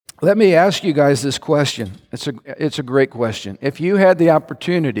Let me ask you guys this question. It's a great question. If you had the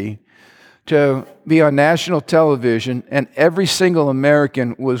opportunity to be on national television and every single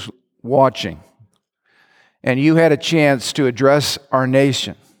American was watching, and you had a chance to address our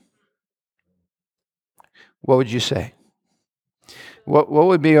nation, what would you say? What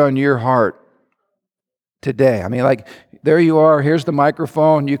would be on your heart today? I mean, like, there you are, here's the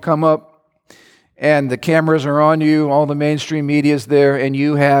microphone, you come up, and the cameras are on you, all the mainstream media is there, and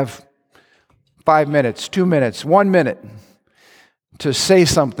you have 5 minutes, 2 minutes, 1 minute to say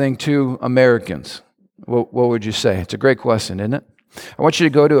something to Americans. What would you say? It's a great question, isn't it? I want you to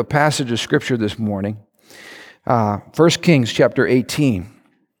go to a passage of Scripture this morning, 1 Kings chapter 18,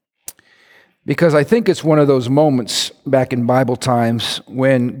 because I think it's one of those moments back in Bible times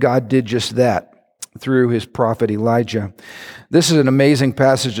when God did just that through his prophet Elijah. This is an amazing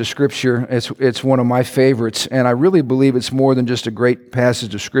passage of Scripture. It's one of my favorites, and I really believe it's more than just a great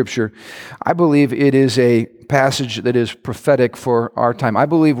passage of Scripture. I believe it is a passage that is prophetic for our time. I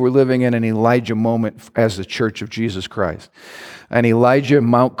believe we're living in an Elijah moment as the Church of Jesus Christ, an Elijah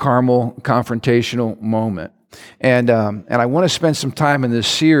Mount Carmel confrontational moment. And I want to spend some time in this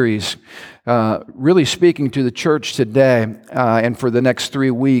series really speaking to the church today and for the next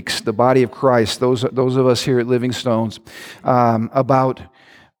 3 weeks, the body of Christ, those of us here at Living Stones, about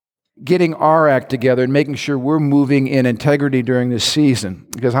getting our act together and making sure we're moving in integrity during this season.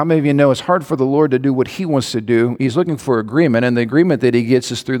 Because how many of you know it's hard for the Lord to do what he wants to do? He's looking for agreement, and the agreement that he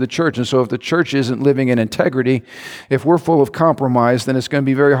gets is through the church. And so if the church isn't living in integrity, if we're full of compromise, then it's going to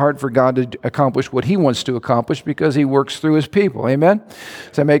be very hard for God to accomplish what he wants to accomplish because he works through his people. Amen?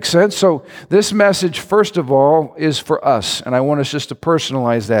 Does that make sense? So this message, first of all, is for us, and I want us just to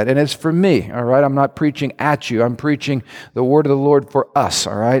personalize that. And it's for me, all right? I'm not preaching at you. I'm preaching the word of the Lord for us,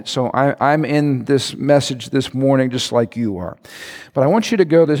 all right? So I'm in this message this morning just like you are. But I want you to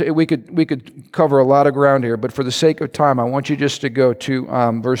go, we could cover a lot of ground here, but for the sake of time, I want you just to go to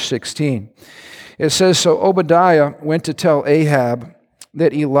verse 16. It says, "So Obadiah went to tell Ahab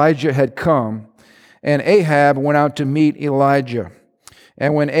that Elijah had come, and Ahab went out to meet Elijah.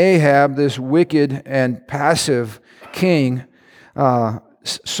 And when Ahab, this wicked and passive king,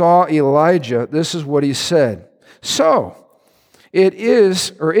 saw Elijah, this is what he said. So, it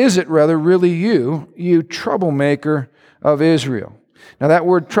is, or is it rather, really you troublemaker of Israel." Now that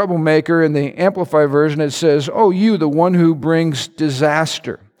word troublemaker in the Amplified version, it says, "Oh, you, the one who brings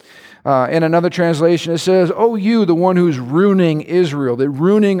disaster." In another translation, it says, "Oh, you, the one who's ruining Israel, that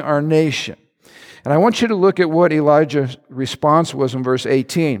ruining our nation." And I want you to look at what Elijah's response was in verse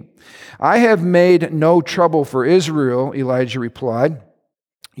 18. "I have made no trouble for Israel," Elijah replied.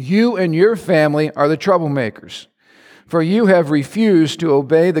 "You and your family are the troublemakers. For you have refused to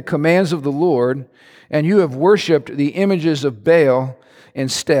obey the commands of the Lord, and you have worshipped the images of Baal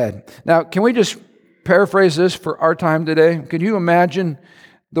instead." Now, can we just paraphrase this for our time today? Can you imagine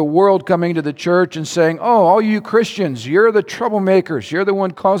the world coming to the church and saying, "Oh, all you Christians, you're the troublemakers. You're the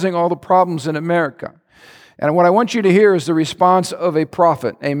one causing all the problems in America." And what I want you to hear is the response of a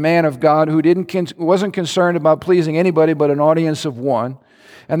prophet, a man of God who wasn't concerned about pleasing anybody but an audience of one.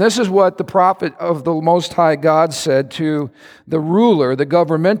 And this is what the prophet of the Most High God said to the ruler, the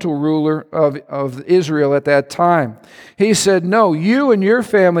governmental ruler of Israel at that time. He said, "No, you and your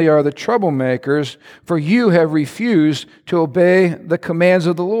family are the troublemakers, for you have refused to obey the commands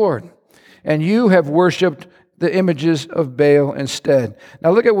of the Lord, and you have worshipped the images of Baal instead."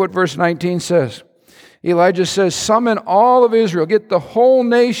 Now look at what verse 19 says. Elijah says, "Summon all of Israel, get the whole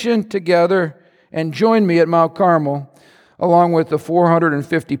nation together, and join me at Mount Carmel, along with the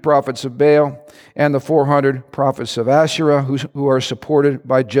 450 prophets of Baal and the 400 prophets of Asherah who are supported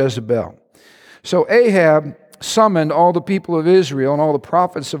by Jezebel." So Ahab summoned all the people of Israel and all the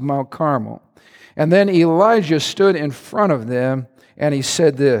prophets of Mount Carmel. And then Elijah stood in front of them and he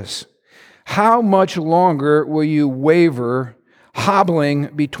said this, "How much longer will you waver, hobbling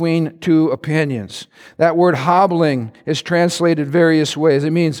between two opinions?" That word hobbling is translated various ways.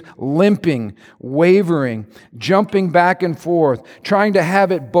 It means limping, wavering, jumping back and forth, trying to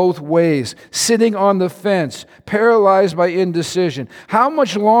have it both ways, sitting on the fence, paralyzed by indecision. How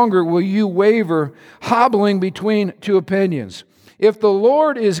much longer will you waver, hobbling between two opinions? If the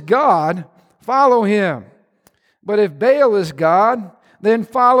Lord is God, follow him. But if Baal is God, then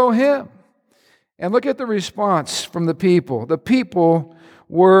follow him. And look at the response from the people. The people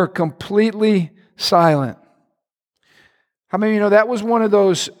were completely silent. How many of you know that was one of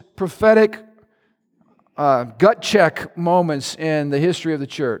those prophetic gut check moments in the history of the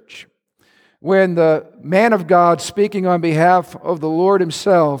church? When the man of God, speaking on behalf of the Lord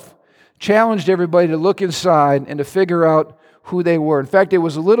himself, challenged everybody to look inside and to figure out who they were. In fact, it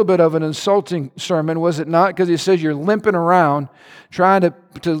was a little bit of an insulting sermon, was it not? Because he says you're limping around trying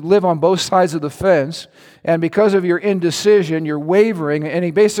to live on both sides of the fence, and because of your indecision, you're wavering, and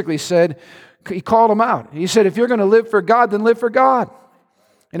he basically said, he called them out. He said, if you're going to live for God, then live for God.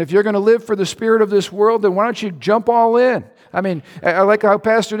 And if you're going to live for the spirit of this world, then why don't you jump all in? I mean, I like how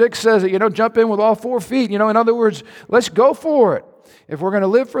Pastor Dick says it, jump in with all 4 feet. In other words, let's go for it. If we're going to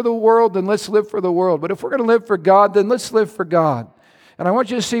live for the world, then let's live for the world. But if we're going to live for God, then let's live for God. And I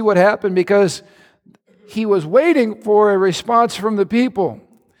want you to see what happened, because he was waiting for a response from the people.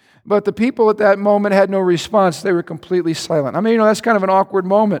 But the people at that moment had no response. They were completely silent. I mean, that's kind of an awkward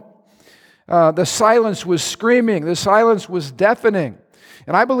moment. The silence was screaming. The silence was deafening.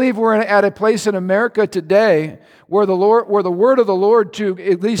 And I believe we're at a place in America today where the word of the Lord to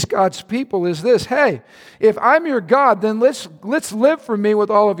at least God's people is this: hey, if I'm your God, then let's live for me with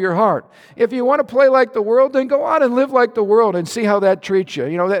all of your heart. If you want to play like the world, then go on and live like the world and see how that treats you.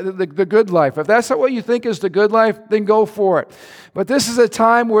 The good life. If that's not what you think is the good life, then go for it. But this is a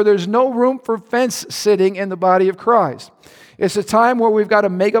time where there's no room for fence sitting in the body of Christ. It's a time where we've got to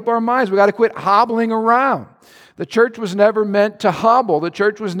make up our minds. We've got to quit hobbling around. The church was never meant to hobble. The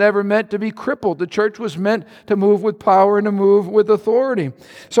church was never meant to be crippled. The church was meant to move with power and to move with authority.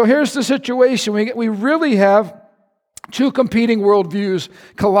 So here's the situation. We really have two competing worldviews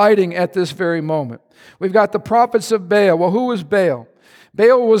colliding at this very moment. We've got the prophets of Baal. Well, who was Baal?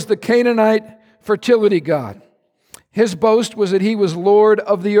 Baal was the Canaanite fertility god. His boast was that he was Lord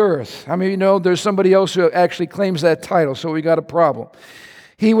of the earth. I mean, there's somebody else who actually claims that title, so we got a problem.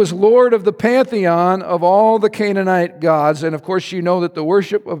 He was Lord of the pantheon of all the Canaanite gods. And of course, you know that the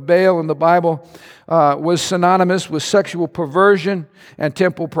worship of Baal in the Bible was synonymous with sexual perversion and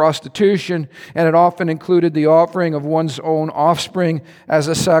temple prostitution. And it often included the offering of one's own offspring as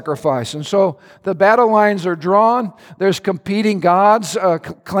a sacrifice. And so the battle lines are drawn. There's competing gods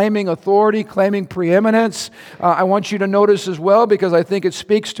claiming authority, claiming preeminence. I want you to notice as well, because I think it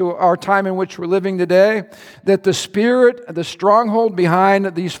speaks to our time in which we're living today, that the spirit, the stronghold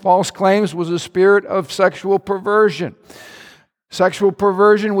behind these false claims was a spirit of sexual perversion. Sexual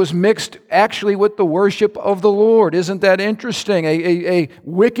perversion was mixed actually with the worship of the Lord. Isn't that interesting? A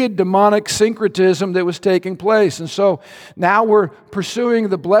wicked demonic syncretism that was taking place. And so now we're pursuing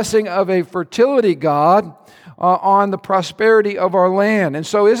the blessing of a fertility god on the prosperity of our land. And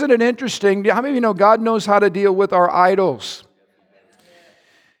so isn't it interesting? How many of you know God knows how to deal with our idols?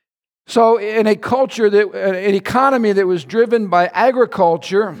 So in a culture, an economy that was driven by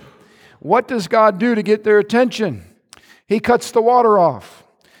agriculture, what does God do to get their attention? He cuts the water off.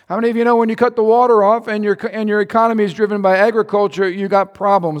 How many of you know when you cut the water off and your economy is driven by agriculture, you got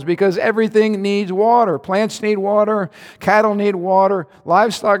problems, because everything needs water. Plants need water, cattle need water,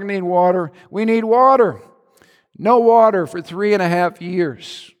 livestock need water. We need water. No water for 3.5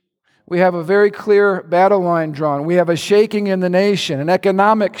 years. We have a very clear battle line drawn. We have a shaking in the nation, an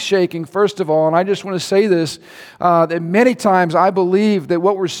economic shaking, first of all. And I just want to say this, that many times I believe that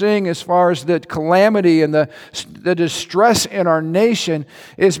what we're seeing as far as the calamity and the distress in our nation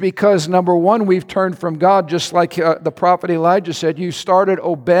is because, number one, we've turned from God, just like the prophet Elijah said. You started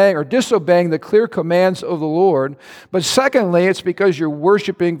obeying or disobeying the clear commands of the Lord. But secondly, it's because you're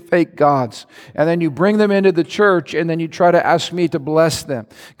worshiping fake gods. And then you bring them into the church, and then you try to ask me to bless them.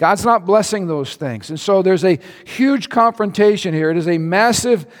 God's not blessing those things. And so there's a huge confrontation here. It is a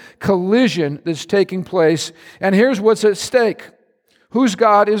massive collision that's taking place. And here's what's at stake. Whose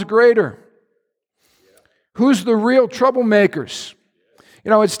God is greater? Who's the real troublemakers?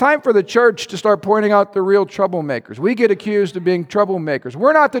 It's time for the church to start pointing out the real troublemakers. We get accused of being troublemakers.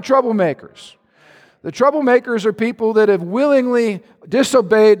 We're not the troublemakers. The troublemakers are people that have willingly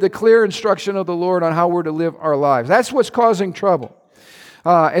disobeyed the clear instruction of the Lord on how we're to live our lives. That's what's causing trouble.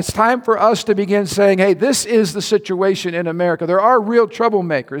 It's time for us to begin saying, hey, this is the situation in America. There are real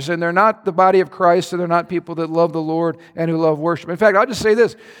troublemakers, and they're not the body of Christ, and they're not people that love the Lord and who love worship. In fact, I'll just say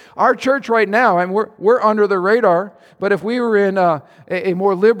this. Our church right now, and we're under the radar, but if we were in a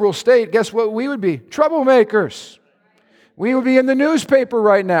more liberal state, guess what we would be? Troublemakers. We would be in the newspaper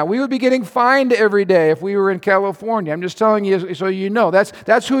right now. We would be getting fined every day if we were in California. I'm just telling you so you know.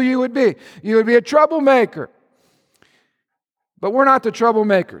 That's who you would be. You would be a troublemaker. But we're not the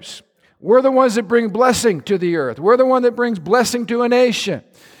troublemakers. We're the ones that bring blessing to the earth. We're the one that brings blessing to a nation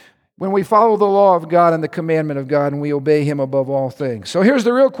when we follow the law of God and the commandment of God and we obey Him above all things. So here's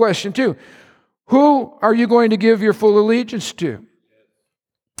the real question too. Who are you going to give your full allegiance to?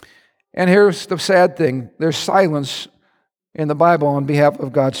 And here's the sad thing. There's silence in the Bible on behalf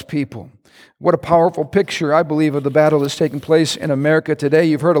of God's people. What a powerful picture, I believe, of the battle that's taking place in America today.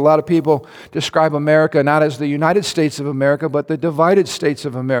 You've heard a lot of people describe America not as the United States of America, but the divided states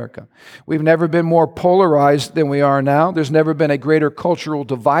of America. We've never been more polarized than we are now. There's never been a greater cultural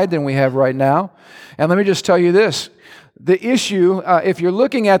divide than we have right now. And let me just tell you this. The issue, if you're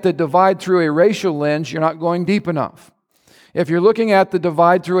looking at the divide through a racial lens, you're not going deep enough. If you're looking at the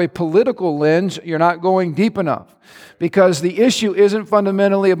divide through a political lens, you're not going deep enough. Because the issue isn't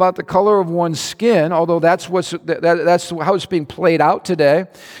fundamentally about the color of one's skin, although that's how it's being played out today.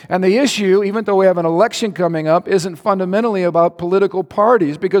 And the issue, even though we have an election coming up, isn't fundamentally about political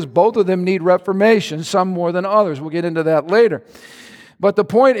parties, because both of them need reformation, some more than others. We'll get into that later. But the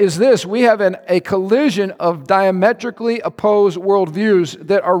point is this: we have a collision of diametrically opposed worldviews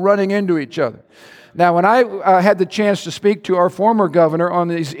that are running into each other. Now, when I had the chance to speak to our former governor on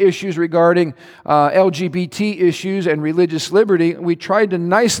these issues regarding LGBT issues and religious liberty, we tried to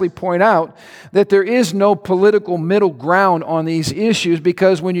nicely point out that there is no political middle ground on these issues,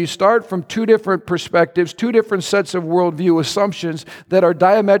 because when you start from two different perspectives, two different sets of worldview assumptions that are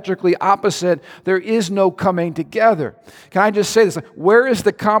diametrically opposite, there is no coming together. Can I just say this? Where is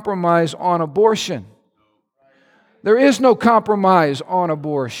the compromise on abortion? There is no compromise on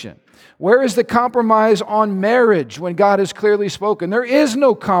abortion. Where is the compromise on marriage when God has clearly spoken? There is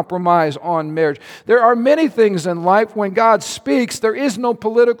no compromise on marriage. There are many things in life when God speaks, there is no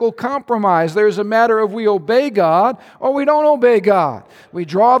political compromise. There's a matter of we obey God or we don't obey God. We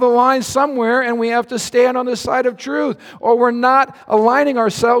draw the line somewhere and we have to stand on the side of truth, or we're not aligning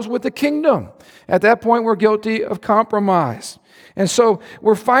ourselves with the kingdom. At that point, we're guilty of compromise. And so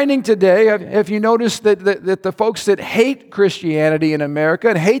we're finding today, if you notice that the folks that hate Christianity in America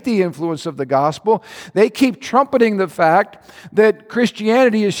and hate the influence of the gospel, they keep trumpeting the fact that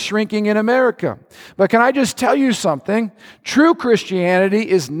Christianity is shrinking in America. But can I just tell you something? True Christianity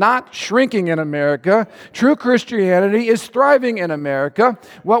is not shrinking in America. True Christianity is thriving in America.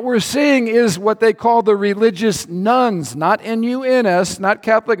 What we're seeing is what they call the religious nuns, not N-U-N-S, not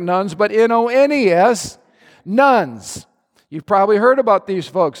Catholic nuns, but N-O-N-E-S, nuns. You've probably heard about these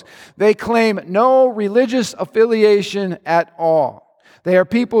folks. They claim no religious affiliation at all. They are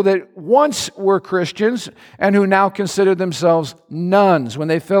people that once were Christians and who now consider themselves nuns. When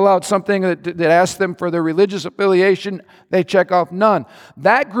they fill out something that asks them for their religious affiliation, they check off none.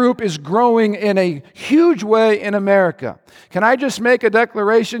 That group is growing in a huge way in America. Can I just make a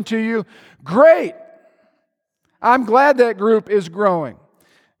declaration to you? Great! I'm glad that group is growing,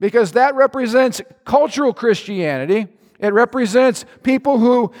 because that represents cultural Christianity. It represents people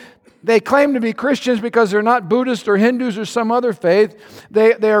who they claim to be Christians because they're not Buddhists or Hindus or some other faith.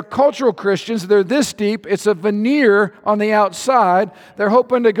 They are cultural Christians. They're this deep. It's a veneer on the outside. They're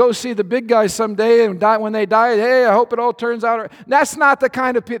hoping to go see the big guy someday, and when they die, hey, I hope it all turns out. That's not the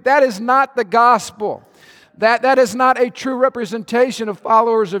kind of people. That is not the gospel. That is not a true representation of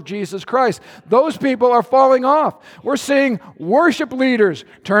followers of Jesus Christ. Those people are falling off. We're seeing worship leaders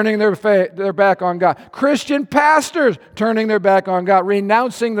turning their back on God. Christian pastors turning their back on God,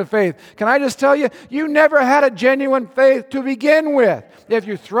 renouncing the faith. Can I just tell you, you never had a genuine faith to begin with if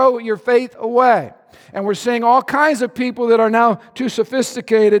you throw your faith away. And we're seeing all kinds of people that are now too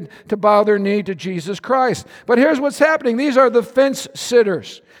sophisticated to bow their knee to Jesus Christ. But here's what's happening. These are the fence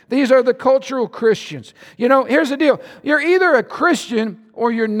sitters. These are the cultural Christians. You know, here's the deal. You're either a Christian or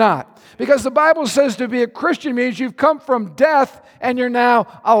you're not. Because the Bible says to be a Christian means you've come from death and you're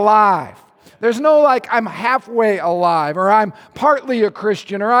now alive. There's no like, I'm halfway alive, or I'm partly a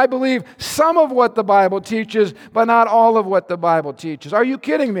Christian, or I believe some of what the Bible teaches, but not all of what the Bible teaches. Are you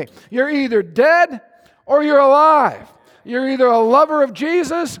kidding me? You're either dead or you're alive. You're either a lover of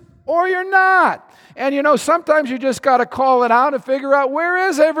Jesus or you're not. And you know, sometimes you just got to call it out and figure out, where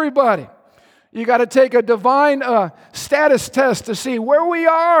is everybody? You got to take a divine status test to see where we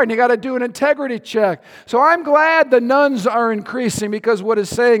are, and you got to do an integrity check. So I'm glad the nuns are increasing, because what it's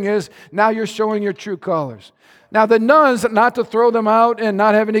saying is now you're showing your true colors. Now the nuns, not to throw them out and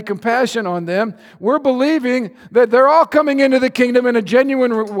not have any compassion on them, we're believing that they're all coming into the kingdom in a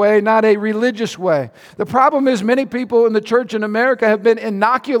genuine way, not a religious way. The problem is many people in the church in America have been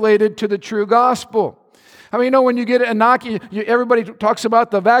inoculated to the true gospel. I mean, you know, when you get inoculated, everybody talks about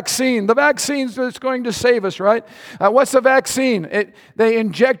the vaccine. The vaccine's that's going to save us, right? What's a vaccine? They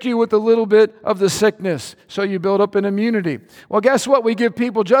inject you with a little bit of the sickness, so you build up an immunity. Well, guess what? We give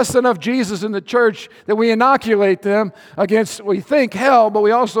people just enough Jesus in the church that we inoculate them against, we think, hell, but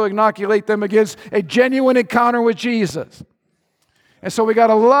we also inoculate them against a genuine encounter with Jesus. And so we got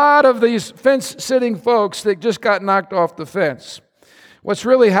a lot of these fence-sitting folks that just got knocked off the fence. What's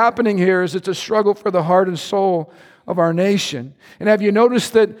really happening here is it's a struggle for the heart and soul of our nation. And have you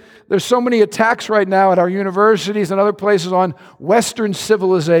noticed that there's so many attacks right now at our universities and other places on Western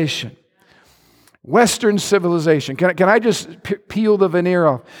civilization? Western civilization. Can I just peel the veneer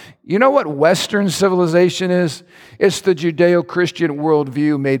off? You know what Western civilization is? It's the Judeo-Christian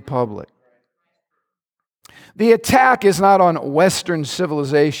worldview made public. The attack is not on Western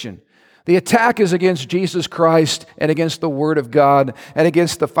civilization. The attack is against Jesus Christ and against the Word of God and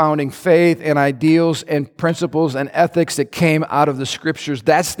against the founding faith and ideals and principles and ethics that came out of the Scriptures.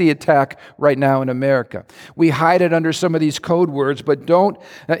 That's the attack right now in America. We hide it under some of these code words, but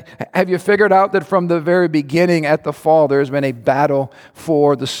have you figured out that from the very beginning at the fall, there's been a battle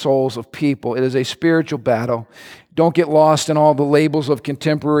for the souls of people? It is a spiritual battle. Don't get lost in all the labels of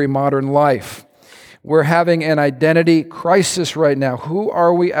contemporary modern life. We're having an identity crisis right now. Who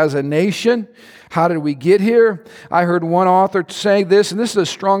are we as a nation? How did we get here? I heard one author say this, and this is a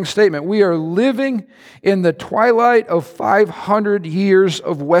strong statement. We are living in the twilight of 500 years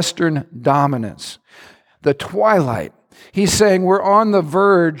of Western dominance. The twilight. He's saying we're on the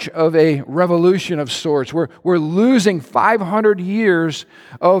verge of a revolution of sorts. We're losing 500 years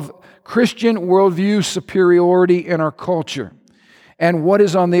of Christian worldview superiority in our culture. And what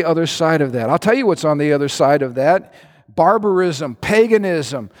is on the other side of that? I'll tell you what's on the other side of that. Barbarism,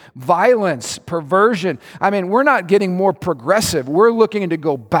 paganism, violence, perversion. I mean, we're not getting more progressive. We're looking to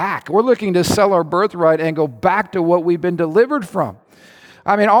go back. We're looking to sell our birthright and go back to what we've been delivered from.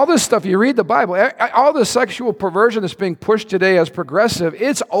 I mean, all this stuff, you read the Bible, all the sexual perversion that's being pushed today as progressive,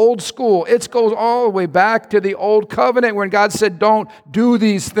 it's old school. It goes all the way back to the old covenant when God said, don't do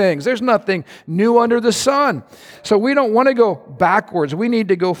these things. There's nothing new under the sun. So we don't want to go backwards. We need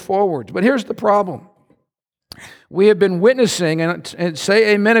to go forward. But here's the problem. We have been witnessing, and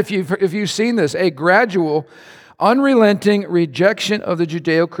say amen if you've seen this, a gradual, unrelenting rejection of the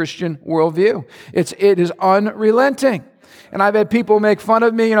Judeo-Christian worldview. It is unrelenting. And I've had people make fun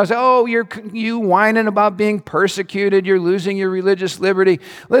of me, say, oh, you whining about being persecuted, you're losing your religious liberty.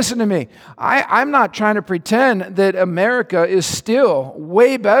 Listen to me. I'm not trying to pretend that America is still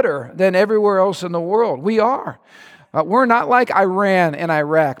way better than everywhere else in the world. We are. We're not like Iran and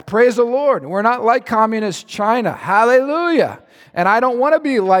Iraq. Praise the Lord. We're not like communist China. Hallelujah. And I don't want to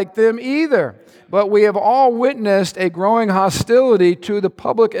be like them either. But we have all witnessed a growing hostility to the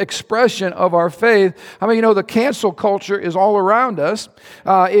public expression of our faith. I mean, the cancel culture is all around us.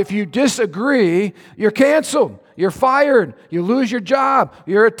 If you disagree, you're canceled. You're fired. You lose your job.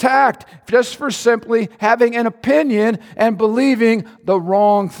 You're attacked just for simply having an opinion and believing the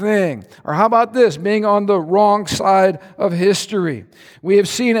wrong thing. Or how about this? Being on the wrong side of history. We have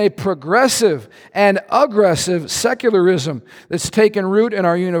seen a progressive and aggressive secularism that's taken root in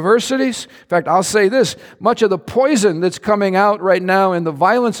our universities. In fact, I'll say this, much of the poison that's coming out right now and the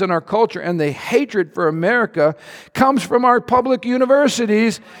violence in our culture and the hatred for America comes from our public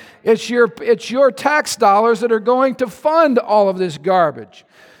universities. It's your tax dollars that are going to fund all of this garbage.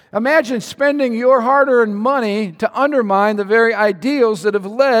 Imagine spending your hard-earned money to undermine the very ideals that have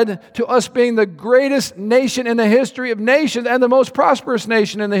led to us being the greatest nation in the history of nations and the most prosperous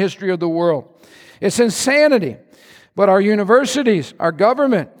nation in the history of the world. It's insanity. But our universities, our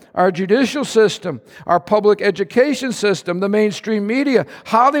government, our judicial system, our public education system, the mainstream media,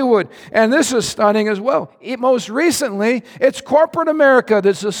 Hollywood, and this is stunning as well. Most recently, it's corporate America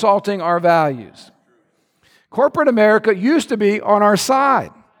that's assaulting our values. Corporate America used to be on our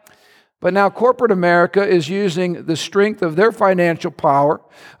side. But now corporate America is using the strength of their financial power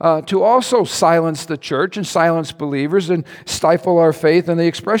to also silence the church and silence believers and stifle our faith and the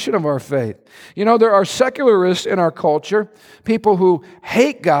expression of our faith. There are secularists in our culture, people who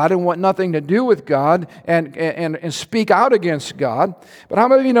hate God and want nothing to do with God and speak out against God. But how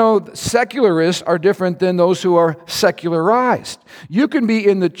many of you know secularists are different than those who are secularized? You can be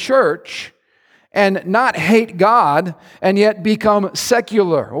in the church and not hate God, and yet become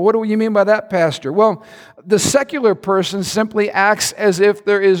secular. Well, what do you mean by that, Pastor? Well, the secular person simply acts as if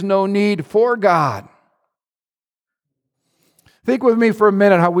there is no need for God. Think with me for a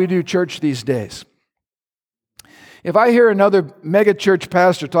minute how we do church these days. If I hear another megachurch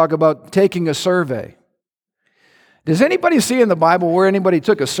pastor talk about taking a survey, does anybody see in the Bible where anybody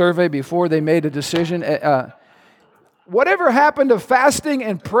took a survey before they made a decision? Whatever happened to fasting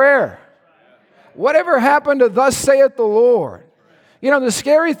and prayer? Whatever happened to thus saith the Lord? The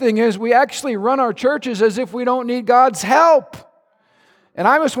scary thing is we actually run our churches as if we don't need God's help. And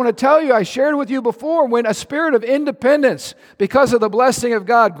I just want to tell you, I shared with you before, when a spirit of independence because of the blessing of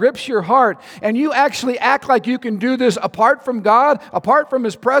God grips your heart and you actually act like you can do this apart from God, apart from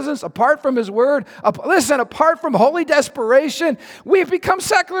His presence, apart from His Word, apart from holy desperation, we've become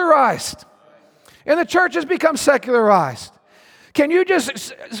secularized. And the church has become secularized. Can you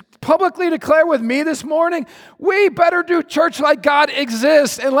just publicly declare with me this morning, we better do church like God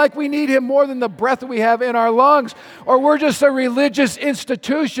exists and like we need Him more than the breath we have in our lungs, or we're just a religious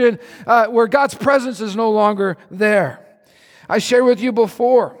institution where God's presence is no longer there. I shared with you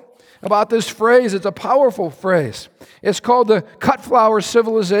before about this phrase. It's a powerful phrase. It's called the cut flower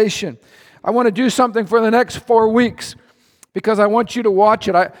civilization. I want to do something for the next 4 weeks because I want you to watch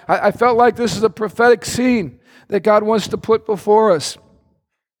it. I felt like this is a prophetic scene that God wants to put before us.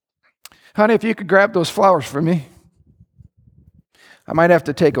 Honey, if you could grab those flowers for me. I might have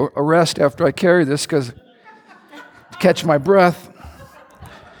to take a rest after I carry this because catch my breath.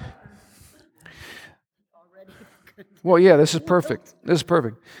 Well, yeah, this is perfect. This is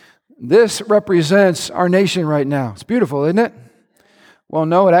perfect. This represents our nation right now. It's beautiful, isn't it? Well,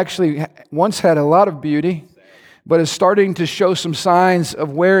 no, it actually once had a lot of beauty, but it's starting to show some signs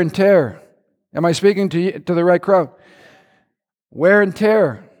of wear and tear. Am I speaking to the right crowd? Wear and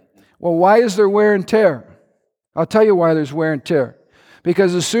tear. Well, why is there wear and tear? I'll tell you why there's wear and tear.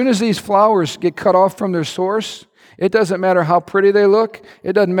 Because as soon as these flowers get cut off from their source, it doesn't matter how pretty they look.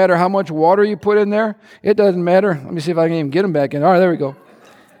 It doesn't matter how much water you put in there. It doesn't matter. Let me see if I can even get them back in. All right, there we go.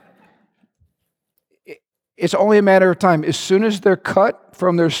 It's only a matter of time. As soon as they're cut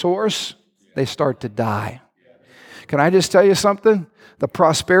from their source, they start to die. Can I just tell you something? The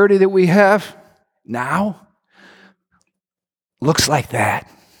prosperity that we have now looks like that.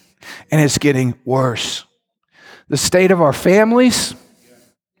 And it's getting worse. The state of our families,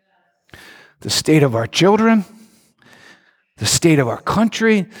 the state of our children, the state of our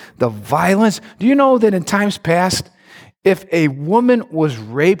country, the violence. Do you know that in times past, if a woman was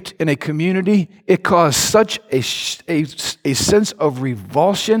raped in a community, it caused such a sense of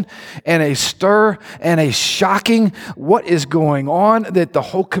revulsion and a stir and a shocking what is going on that the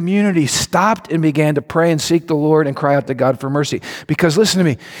whole community stopped and began to pray and seek the Lord and cry out to God for mercy. Because listen to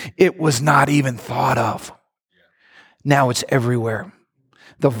me, it was not even thought of. Now it's everywhere.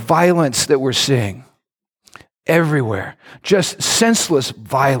 The violence that we're seeing, everywhere. Just senseless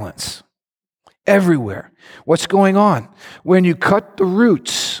violence. Everywhere. What's going on? When you cut the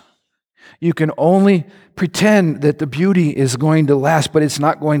roots, you can only pretend that the beauty is going to last, but it's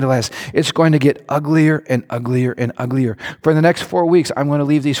not going to last. It's going to get uglier and uglier and uglier. For the next 4 weeks, I'm going to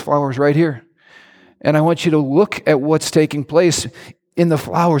leave these flowers right here. And I want you to look at what's taking place in the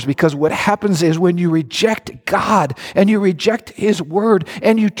flowers, because what happens is when you reject God and you reject His word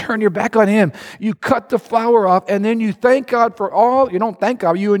and you turn your back on Him, you cut the flower off and then you thank God for all, you don't thank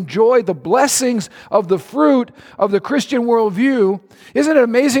God, you enjoy the blessings of the fruit of the Christian worldview. Isn't it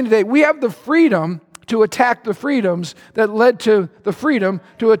amazing today? We have the freedom to attack the freedoms that led to the freedom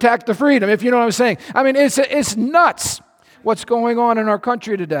to attack the freedom, if you know what I'm saying. I mean, it's nuts what's going on in our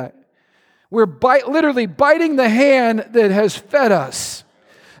country today. We're literally biting the hand that has fed us.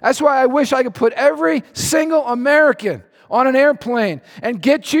 That's why I wish I could put every single American on an airplane and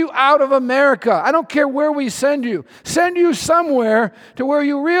get you out of America. I don't care where we send you. Send you somewhere to where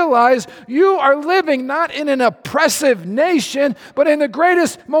you realize you are living not in an oppressive nation, but in the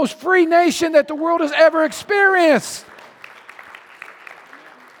greatest, most free nation that the world has ever experienced.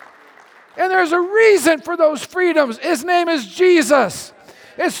 And there's a reason for those freedoms. His name is Jesus.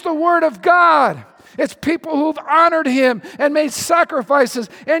 It's the Word of God. It's people who've honored Him and made sacrifices.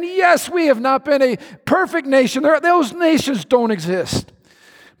 And yes, we have not been a perfect nation. Those nations don't exist.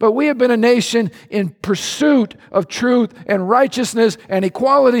 But we have been a nation in pursuit of truth and righteousness and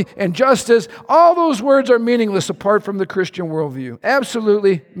equality and justice. All those words are meaningless apart from the Christian worldview.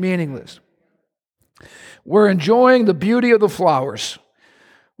 Absolutely meaningless. We're enjoying the beauty of the flowers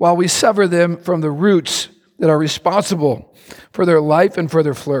while we sever them from the roots that are responsible for their life and for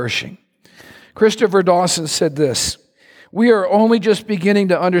their flourishing. Christopher Dawson said this: "We are only just beginning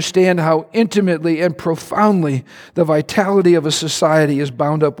to understand how intimately and profoundly the vitality of a society is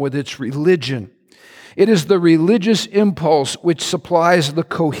bound up with its religion. It is the religious impulse which supplies the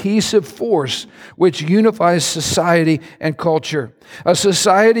cohesive force which unifies society and culture. A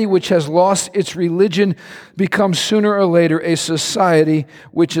society which has lost its religion becomes sooner or later a society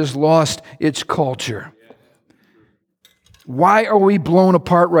which has lost its culture." Why are we blown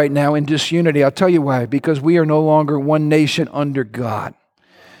apart right now in disunity? I'll tell you why. Because we are no longer one nation under God.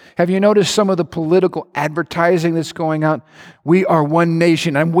 Have you noticed some of the political advertising that's going out? We are one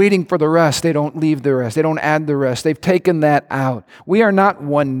nation. I'm waiting for the rest. They don't leave the rest. They don't add the rest. They've taken that out. We are not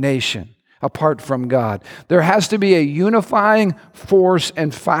one nation apart from God. There has to be a unifying force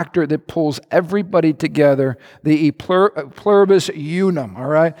and factor that pulls everybody together, the pluribus unum, all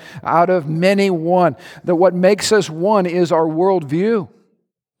right? Out of many, one. That what makes us one is our worldview.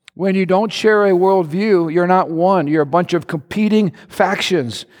 When you don't share a worldview, you're not one. You're a bunch of competing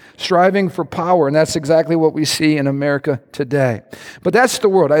factions striving for power, and that's exactly what we see in America today. But that's the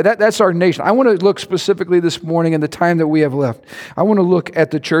world. That's our nation. I want to look specifically this morning in the time that we have left. I want to look at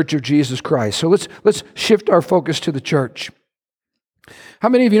the church of Jesus Christ. So let's shift our focus to the church. How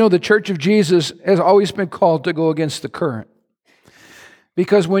many of you know the church of Jesus has always been called to go against the current?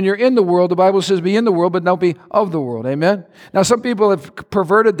 Because when you're in the world, the Bible says be in the world, but don't be of the world. Amen? Now, some people have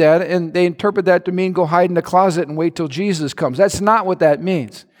perverted that, and they interpret that to mean go hide in the closet and wait till Jesus comes. That's not what that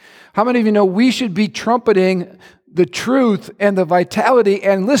means. How many of you know we should be trumpeting the truth and the vitality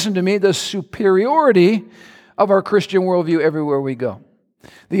and, listen to me, the superiority of our Christian worldview everywhere we go?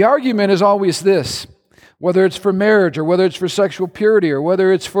 The argument is always this. Whether it's for marriage or whether it's for sexual purity or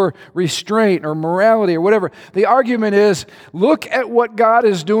whether it's for restraint or morality or whatever, the argument is, look at what God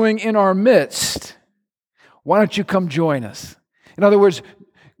is doing in our midst. Why don't you come join us? In other words,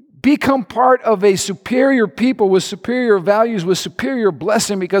 become part of a superior people with superior values, with superior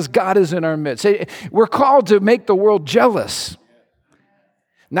blessing because God is in our midst. We're called to make the world jealous,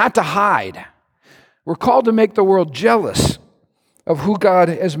 not to hide. We're called to make the world jealous of who God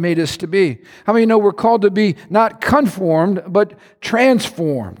has made us to be. How many know we're called to be not conformed, but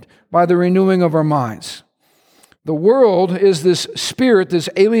transformed by the renewing of our minds? The world is this spirit that's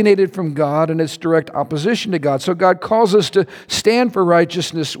alienated from God and it's direct opposition to God. So God calls us to stand for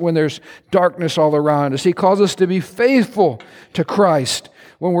righteousness when there's darkness all around us. He calls us to be faithful to Christ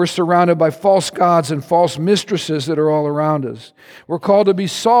when we're surrounded by false gods and false mistresses that are all around us. We're called to be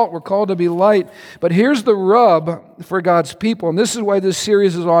salt. We're called to be light. But here's the rub for God's people, and this is why this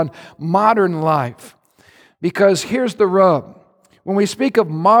series is on modern life. Because here's the rub. When we speak of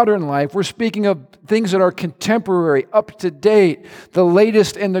modern life, we're speaking of things that are contemporary, up to date, the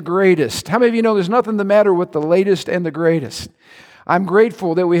latest and the greatest. How many of you know there's nothing the matter with the latest and the greatest? I'm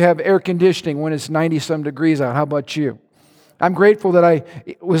grateful that we have air conditioning when it's 90-some degrees out. How about you? I'm grateful that I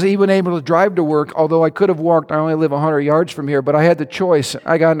was even able to drive to work, although I could have walked. I only live 100 yards from here, but I had the choice.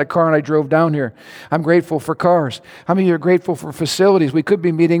 I got in the car and I drove down here. I'm grateful for cars. How many of you are grateful for facilities? We could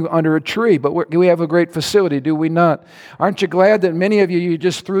be meeting under a tree, but we have a great facility, do we not? Aren't you glad that many of you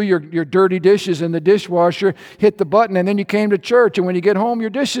just threw your dirty dishes in the dishwasher, hit the button, and then you came to church, and when you get home,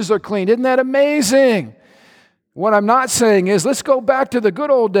 your dishes are clean? Isn't that amazing? What I'm not saying is, let's go back to the good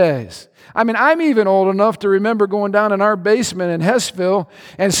old days. I mean, I'm even old enough to remember going down in our basement in Hessville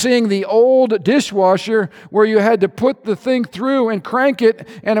and seeing the old dishwasher where you had to put the thing through and crank it,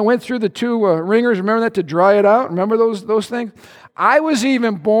 and it went through the two ringers. Remember that, to dry it out? Remember those things? I was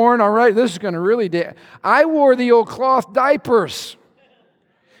even born, all right, this is going to really... I wore the old cloth diapers.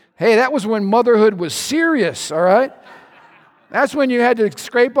 Hey, that was when motherhood was serious, all right? That's when you had to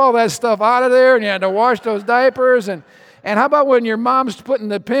scrape all that stuff out of there and you had to wash those diapers. And how about when your mom's putting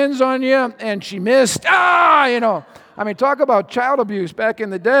the pins on you and she missed? I mean, talk about child abuse back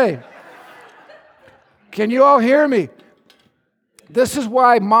in the day. Can you all hear me? This is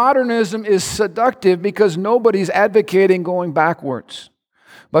why modernism is seductive, because nobody's advocating going backwards.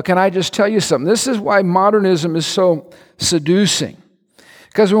 But can I just tell you something? This is why modernism is so seducing.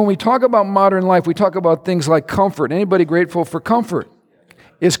 Because when we talk about modern life, we talk about things like comfort. Anybody grateful for comfort?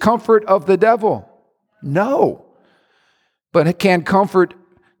 Is comfort of the devil? No. But can comfort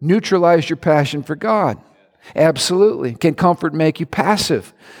neutralize your passion for God? Absolutely. Can comfort make you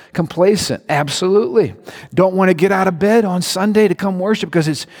passive, complacent? Absolutely. Don't want to get out of bed on Sunday to come worship because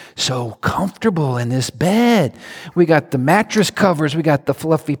it's so comfortable in this bed. We got the mattress covers. We got the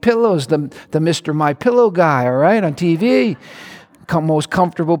fluffy pillows, the Mr. My Pillow guy, all right, on TV. Most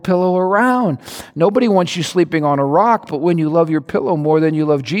comfortable pillow around. Nobody wants you sleeping on a rock, but when you love your pillow more than you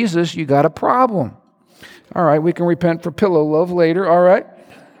love Jesus, you got a problem. All right, we can repent for pillow love later, all right?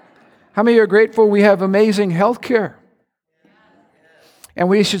 How many are grateful we have amazing health care? And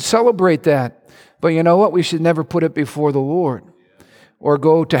we should celebrate that. But you know what? We should never put it before the Lord or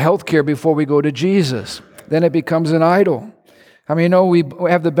go to health care before we go to Jesus. Then it becomes an idol. I mean, we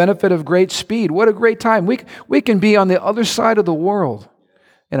have the benefit of great speed. What a great time. We can be on the other side of the world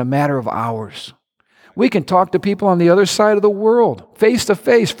in a matter of hours. We can talk to people on the other side of the world, face to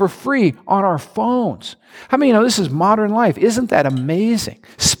face, for free on our phones. How many this is modern life? Isn't that amazing?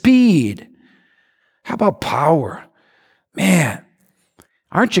 Speed. How about power? Man,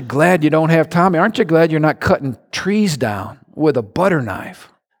 aren't you glad you don't have Tommy? Aren't you glad you're not cutting trees down with a butter knife?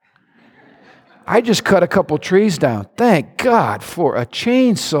 I just cut a couple trees down. Thank God for a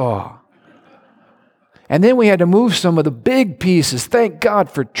chainsaw. And then we had to move some of the big pieces. Thank God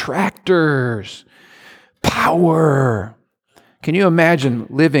for tractors. Power. Can you imagine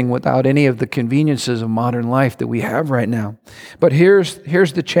living without any of the conveniences of modern life that we have right now? But here's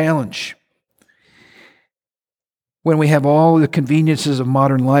the challenge. When we have all the conveniences of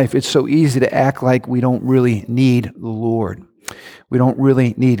modern life, it's so easy to act like we don't really need the Lord. We don't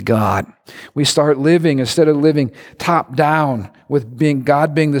really need God. We start living, instead of living top down with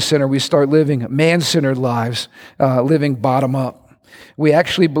God being the center, we start living man-centered lives, living bottom up. We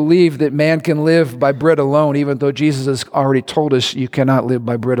actually believe that man can live by bread alone, even though Jesus has already told us you cannot live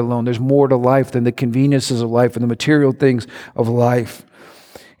by bread alone. There's more to life than the conveniences of life and the material things of life.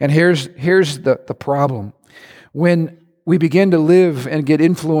 And here's the problem. When we begin to live and get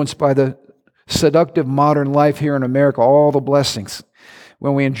influenced by the seductive modern life here in America, all the blessings,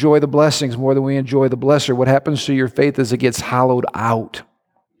 when we enjoy the blessings more than we enjoy the blesser, what happens to your faith is it gets hollowed out.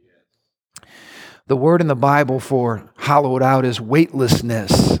 The word in the Bible for hollowed out is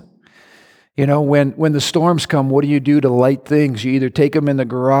weightlessness. You know, when the storms come, what do you do to light things? You either take them in the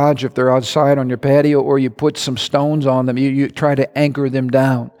garage if they're outside on your patio, or you put some stones on them. You try to anchor them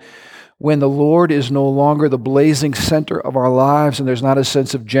down. When the Lord is no longer the blazing center of our lives and there's not a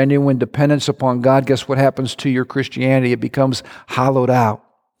sense of genuine dependence upon God, guess what happens to your Christianity? It becomes hollowed out.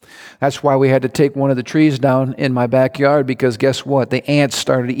 That's why we had to take one of the trees down in my backyard, because guess what? The ants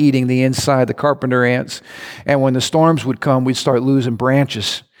started eating the inside, the carpenter ants. And when the storms would come, we'd start losing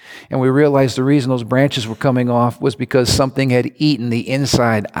branches. And we realized the reason those branches were coming off was because something had eaten the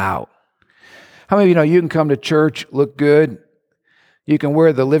inside out. How many of you know you can come to church, look good, you can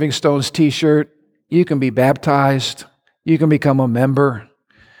wear the Living Stones t-shirt, you can be baptized, you can become a member,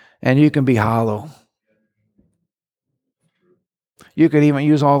 and you can be hollow. You can even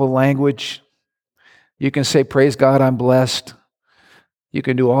use all the language. You can say, praise God, I'm blessed. You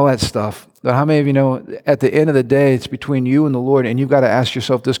can do all that stuff. But how many of you know at the end of the day, it's between you and the Lord, and you've got to ask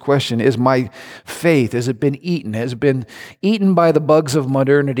yourself this question: is my faith, has it been eaten? Has it been eaten by the bugs of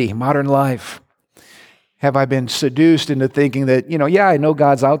modernity, modern life? Have I been seduced into thinking that, yeah, I know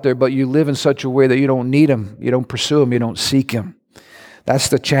God's out there, but you live in such a way that you don't need Him, you don't pursue Him, you don't seek Him? That's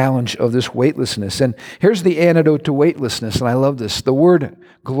the challenge of this weightlessness. And here's the antidote to weightlessness, and I love this. The word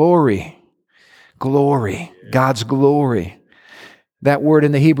glory, God's glory. That word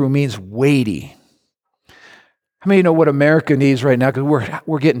in the Hebrew means weighty. How many of you know what America needs right now? Because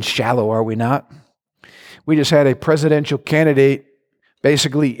we're getting shallow, are we not? We just had a presidential candidate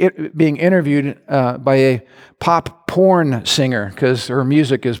basically being interviewed by a pop porn singer because her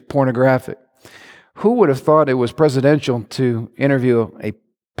music is pornographic. Who would have thought it was presidential to interview a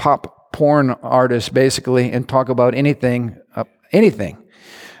pop porn artist basically and talk about anything?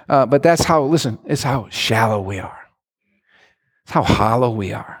 But that's how, it's how shallow we are. It's how hollow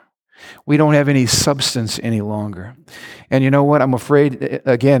we are. We don't have any substance any longer. And you know what? I'm afraid,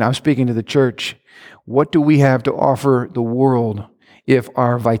 again, I'm speaking to the church. What do we have to offer the world if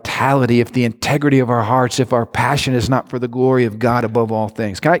our vitality, if the integrity of our hearts, if our passion is not for the glory of God above all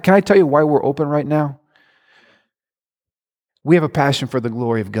things? Can I tell you why we're open right now? We have a passion for the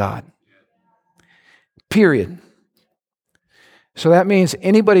glory of God. Period. So that means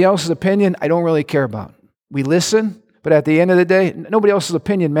anybody else's opinion, I don't really care about. We listen, but at the end of the day, nobody else's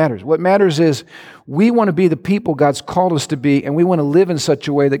opinion matters. What matters is we want to be the people God's called us to be, and we want to live in such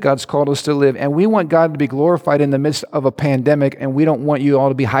a way that God's called us to live, and we want God to be glorified in the midst of a pandemic, and we don't want you all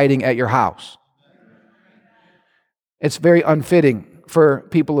to be hiding at your house. It's very unfitting for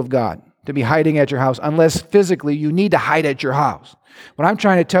people of God to be hiding at your house, unless physically you need to hide at your house. What I'm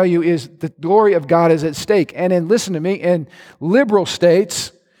trying to tell you is the glory of God is at stake. And listen to me, in liberal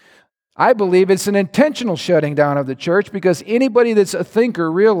states, I believe it's an intentional shutting down of the church, because anybody that's a thinker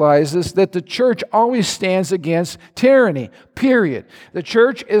realizes that the church always stands against tyranny, period. The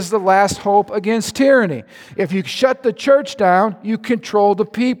church is the last hope against tyranny. If you shut the church down, you control the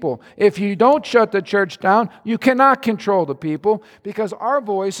people. If you don't shut the church down, you cannot control the people, because our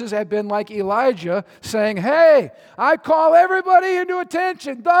voices have been like Elijah saying, hey, I call everybody into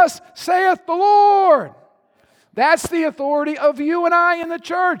attention. Thus saith the Lord. That's the authority of you and I in the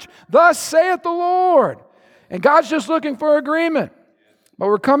church. Thus saith the Lord. And God's just looking for agreement. But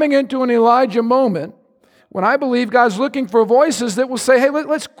we're coming into an Elijah moment when I believe God's looking for voices that will say, hey,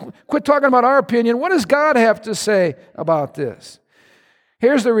 let's quit talking about our opinion. What does God have to say about this?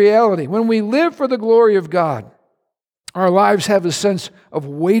 Here's the reality. When we live for the glory of God, our lives have a sense of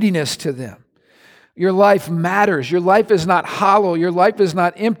weightiness to them. Your life matters. Your life is not hollow. Your life is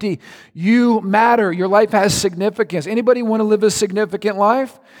not empty. You matter. Your life has significance. Anybody want to live a significant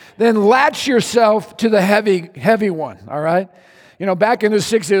life? Then latch yourself to the heavy one, all right? You know, back in the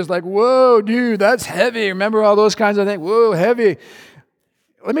 60s, it was like, whoa, dude, that's heavy. Remember all those kinds of things? Whoa, heavy.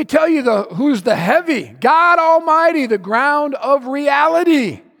 let me tell you who's the heavy. God Almighty, the ground of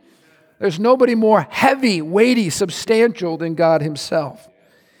reality. There's nobody more heavy, weighty, substantial than God himself.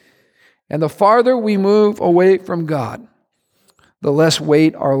 And the farther we move away from God, the less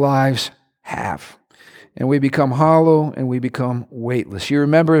weight our lives have. And we become hollow and we become weightless. You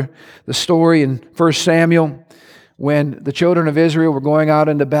remember the story in 1 Samuel when the children of Israel were going out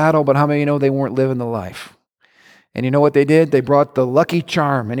into battle, but how many of you know they weren't living the life? And you know what they did? They brought the lucky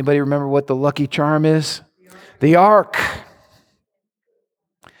charm. Anybody remember what the lucky charm is? The ark.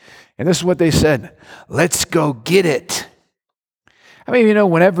 And this is what they said, let's go get it. I mean, you know,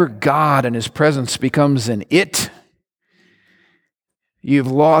 whenever God and his presence becomes an it, you're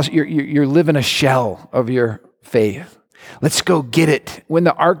living a shell of your faith. Let's go get it. When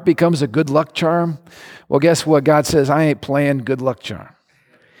the ark becomes a good luck charm, well, guess what? God says, I ain't playing good luck charm.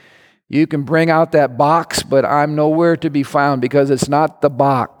 You can bring out that box, but I'm nowhere to be found because it's not the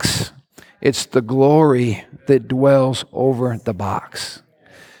box. It's the glory that dwells over the box.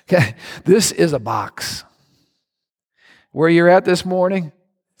 Okay, this is a box. Where you're at this morning,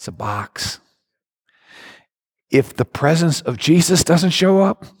 it's a box. If the presence of Jesus doesn't show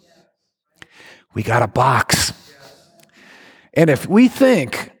up, we got a box. And if we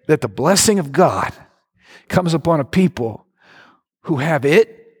think that the blessing of God comes upon a people who have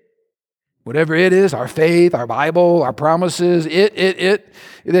it, whatever it is, our faith, our Bible, our promises,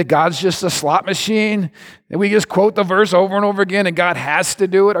 that God's just a slot machine, and we just quote the verse over and over again, and God has to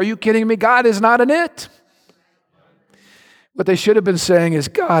do it. Are you kidding me? God is not an it. What they should have been saying is,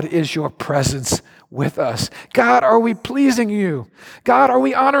 God is your presence with us. God, are we pleasing you? God, are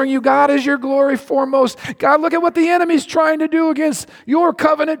we honoring you? God, is your glory foremost? God, look at what the enemy's trying to do against your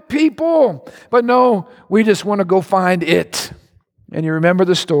covenant people. But no, we just want to go find it. And you remember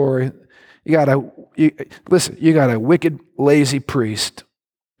the story. You got a wicked, lazy priest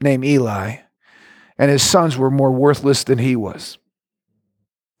named Eli, and his sons were more worthless than he was.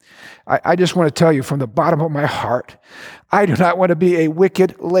 I just want to tell you from the bottom of my heart, I do not want to be a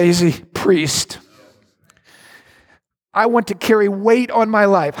wicked, lazy priest. I want to carry weight on my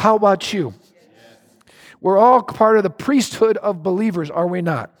life. How about you? We're all part of the priesthood of believers, are we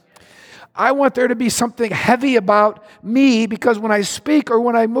not? I want there to be something heavy about me because when I speak or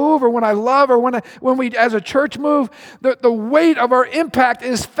when I move or when I love or when we as a church move, the weight of our impact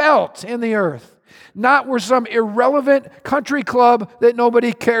is felt in the earth. Not we're some irrelevant country club that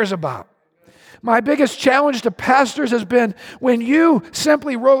nobody cares about. My biggest challenge to pastors has been when you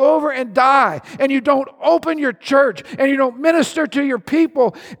simply roll over and die and you don't open your church and you don't minister to your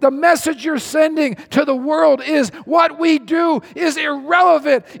people, the message you're sending to the world is what we do is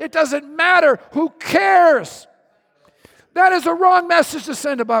irrelevant. It doesn't matter. Who cares? That is a wrong message to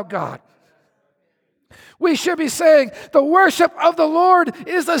send about God. We should be saying the worship of the Lord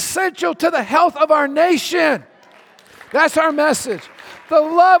is essential to the health of our nation. That's our message. The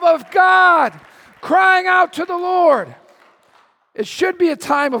love of God, crying out to the Lord. It should be a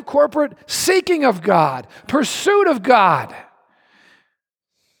time of corporate seeking of God, pursuit of God.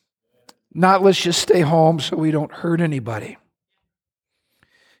 Not let's just stay home so we don't hurt anybody.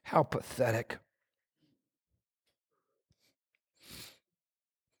 How pathetic.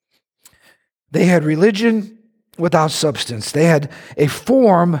 They had religion without substance. They had a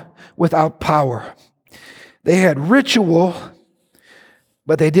form without power. They had ritual,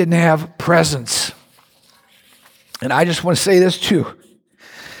 but they didn't have presence. And I just want to say this too.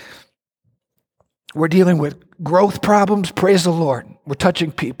 We're dealing with growth problems. Praise the Lord. We're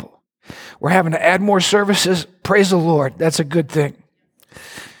touching people. We're having to add more services. Praise the Lord. That's a good thing.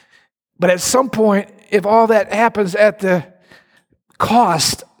 But at some point, if all that happens at the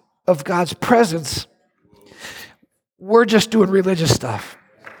cost of God's presence, we're just doing religious stuff.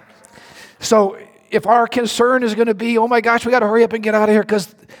 So if our concern is going to be, oh my gosh, we got to hurry up and get out of here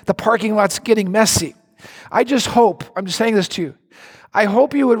because the parking lot's getting messy. I just hope, I'm just saying this to you, I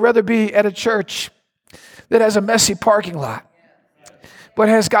hope you would rather be at a church that has a messy parking lot, but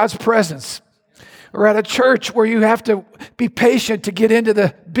has God's presence. Or at a church where you have to be patient to get into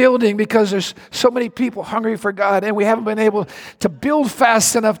the building because there's so many people hungry for God and we haven't been able to build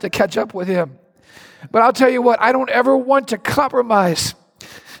fast enough to catch up with Him. But I'll tell you what, I don't ever want to compromise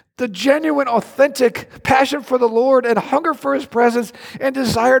the genuine, authentic passion for the Lord and hunger for His presence and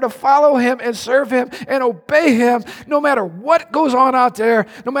desire to follow Him and serve Him and obey Him no matter what goes on out there,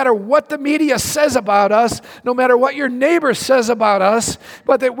 no matter what the media says about us, no matter what your neighbor says about us,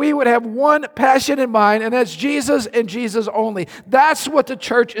 but that we would have one passion in mind, and that's Jesus and Jesus only. That's what the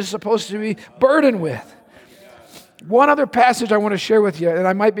church is supposed to be burdened with. One other passage I want to share with you, and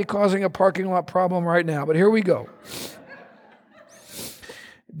I might be causing a parking lot problem right now, but here we go.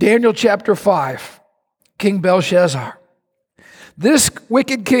 Daniel chapter 5, King Belshazzar. This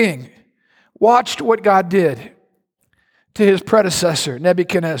wicked king watched what God did to his predecessor,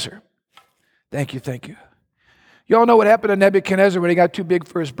 Nebuchadnezzar. Thank you. You all know what happened to Nebuchadnezzar when he got too big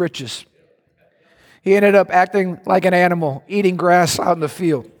for his britches. He ended up acting like an animal, eating grass out in the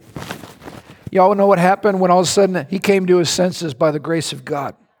field. You all know what happened when all of a sudden he came to his senses by the grace of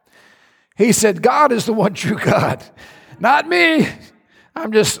God. He said, God is the one true God, not me.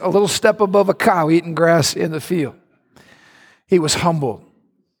 I'm just a little step above a cow eating grass in the field. He was humbled.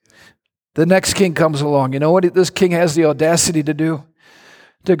 The next king comes along. You know what this king has the audacity to do?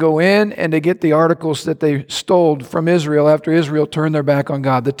 To go in and to get the articles that they stole from Israel after Israel turned their back on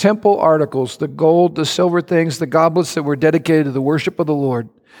God. The temple articles, the gold, the silver things, the goblets that were dedicated to the worship of the Lord.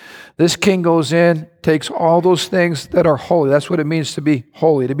 This king goes in, takes all those things that are holy. That's what it means to be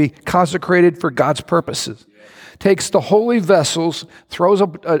holy, to be consecrated for God's purposes. Takes the holy vessels, throws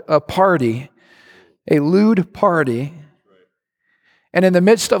a party, a lewd party, and in the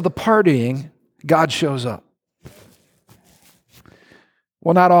midst of the partying, God shows up.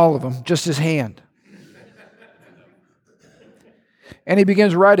 Well, not all of them, just his hand. And he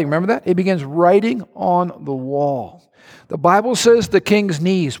begins writing. Remember that? He begins writing on the wall. The Bible says the king's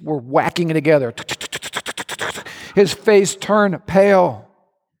knees were whacking together. His face turned pale.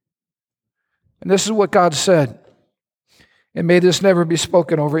 And this is what God said. And may this never be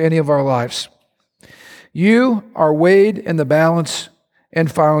spoken over any of our lives. You are weighed in the balance and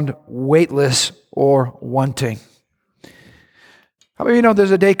found weightless or wanting. How many of you know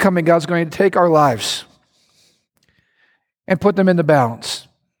there's a day coming God's going to take our lives and put them in the balance?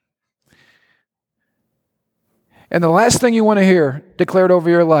 And the last thing you want to hear declared over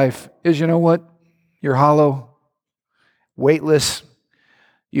your life is, you know what? You're hollow, weightless.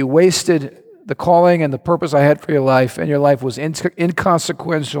 You wasted the calling and the purpose I had for your life, and your life was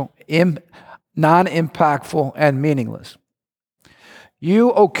inconsequential, non-impactful, and meaningless.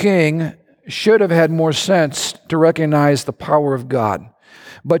 You, O king, should have had more sense to recognize the power of God,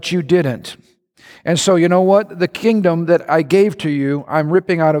 but you didn't. And so, you know what? The kingdom that I gave to you, I'm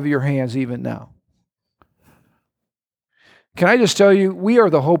ripping out of your hands even now. Can I just tell you, we are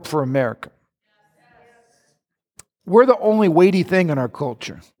the hope for America. We're the only weighty thing in our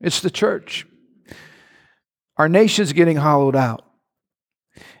culture. It's the church. Our nation's getting hollowed out.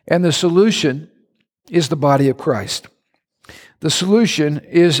 And the solution is the body of Christ. The solution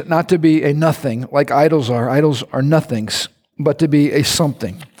is not to be a nothing like idols are. Idols are nothings, but to be a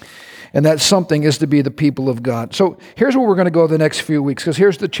something. And that something is to be the people of God. So here's where we're going to go the next few weeks, because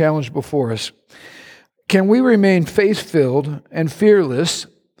here's the challenge before us. Can we remain faith-filled and fearless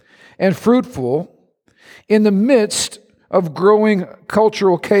and fruitful in the midst of growing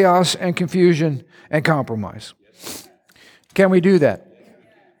cultural chaos and confusion and compromise? Can we do that?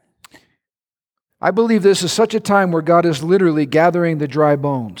 I believe this is such a time where God is literally gathering the dry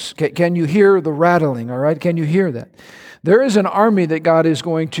bones. Can you hear the rattling, all right? Can you hear that? There is an army that God is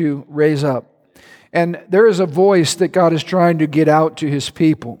going to raise up. And there is a voice that God is trying to get out to his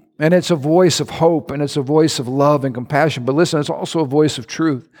people. And it's a voice of hope, and it's a voice of love and compassion. But listen, it's also a voice of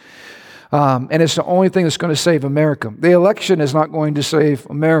truth. And it's the only thing that's going to save America. The election is not going to save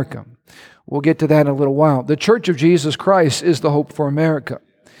America. We'll get to that in a little while. The Church of Jesus Christ is the hope for America.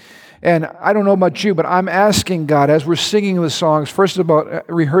 And I don't know about you, but I'm asking God, as we're singing the songs, first about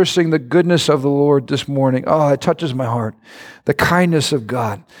rehearsing the goodness of the Lord this morning. Oh, it touches my heart. The kindness of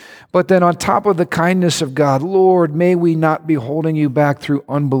God. But then on top of the kindness of God, Lord, may we not be holding you back through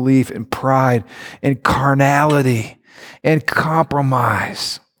unbelief and pride and carnality and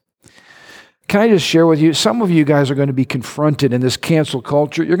compromise. Can I just share with you, some of you guys are going to be confronted in this cancel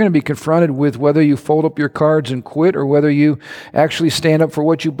culture. You're going to be confronted with whether you fold up your cards and quit or whether you actually stand up for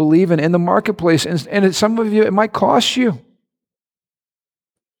what you believe in the marketplace. And some of you, it might cost you.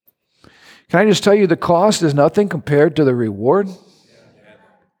 Can I just tell you, the cost is nothing compared to the reward?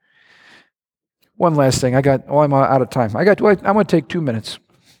 One last thing. I'm out of time. I'm going to take 2 minutes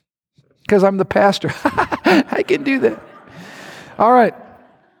because I'm the pastor. I can do that. All right.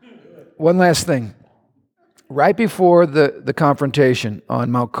 One last thing. Right before the confrontation on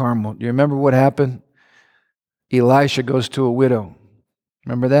Mount Carmel, do you remember what happened? Elisha goes to a widow.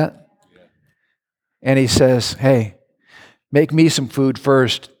 Remember that? And he says, hey, make me some food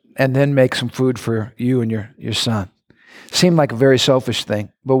first and then make some food for you and your son. Seemed like a very selfish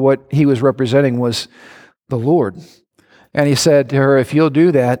thing, but what he was representing was the Lord. And he said to her, if you'll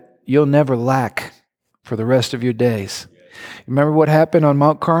do that, you'll never lack for the rest of your days. Remember what happened on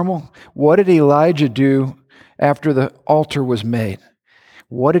Mount Carmel? What did Elijah do after the altar was made?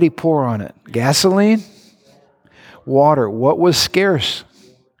 What did he pour on it? Gasoline? Water. What was scarce?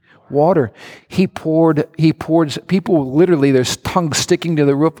 water. He poured, people literally, their tongues sticking to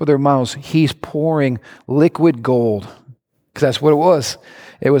the roof of their mouths. He's pouring liquid gold, because that's what it was.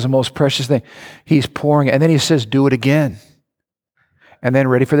 It was the most precious thing. He's pouring it. And then he says, do it again. And then,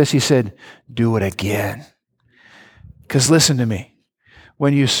 ready for this? He said, do it again. Because listen to me.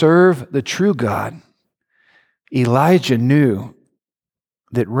 When you serve the true God, Elijah knew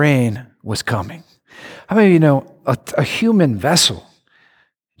that rain was coming. How many of you know a human vessel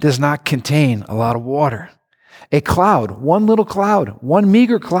does not contain a lot of water? A cloud, one little cloud, one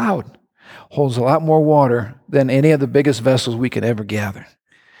meager cloud, holds a lot more water than any of the biggest vessels we could ever gather.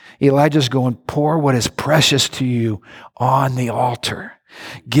 Elijah's going, pour what is precious to you on the altar.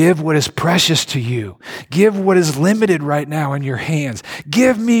 Give what is precious to you. Give what is limited right now in your hands.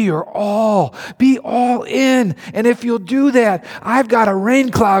 Give me your all. Be all in. And if you'll do that, I've got a rain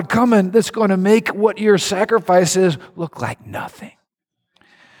cloud coming that's going to make what your sacrifice is look like nothing.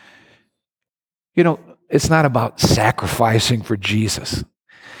 You know, it's not about sacrificing for Jesus.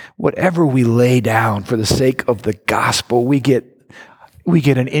 Whatever we lay down for the sake of the gospel, we get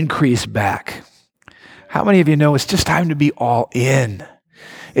an increase back. How many of you know it's just time to be all in?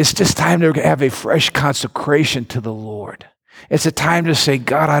 It's just time to have a fresh consecration to the Lord. It's a time to say,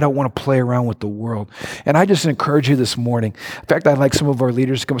 God, I don't want to play around with the world. And I just encourage you this morning. In fact, I'd like some of our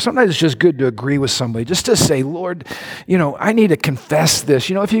leaders to come. Sometimes it's just good to agree with somebody, just to say, Lord, I need to confess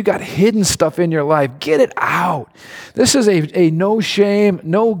this. If you've got hidden stuff in your life, get it out. This is a no shame,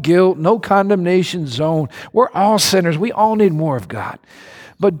 no guilt, no condemnation zone. We're all sinners. We all need more of God.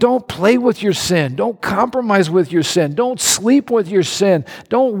 But don't play with your sin. Don't compromise with your sin. Don't sleep with your sin.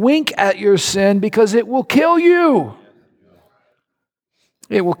 Don't wink at your sin, because it will kill you.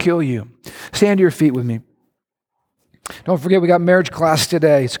 It will kill you. Stand to your feet with me. Don't forget, we got marriage class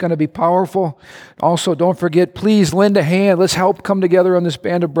today. It's going to be powerful. Also, don't forget, please lend a hand. Let's help come together on this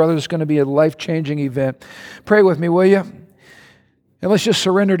band of brothers. It's going to be a life-changing event. Pray with me, will you? And let's just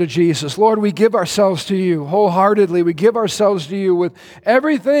surrender to Jesus. Lord, we give ourselves to you wholeheartedly. We give ourselves to you with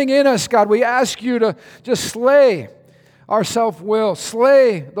everything in us, God. We ask you to just slay our self-will,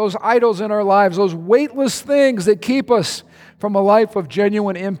 slay those idols in our lives, those weightless things that keep us from a life of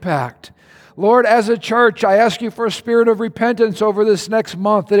genuine impact. Lord, as a church, I ask you for a spirit of repentance over this next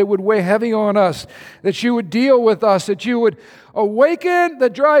month, that it would weigh heavy on us, that you would deal with us, that you would awaken the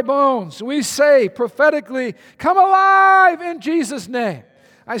dry bones. We say prophetically, come alive in Jesus' name.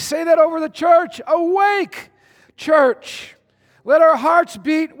 I say that over the church. Awake, church. Let our hearts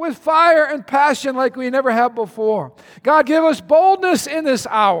beat with fire and passion like we never have before. God, give us boldness in this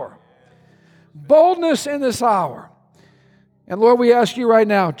hour. Boldness in this hour. And Lord, we ask you right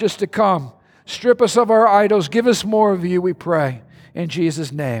now just to come. Strip us of our idols. Give us more of you, we pray. In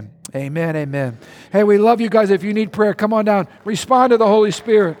Jesus' name, amen, amen. Hey, we love you guys. If you need prayer, come on down. Respond to the Holy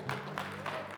Spirit.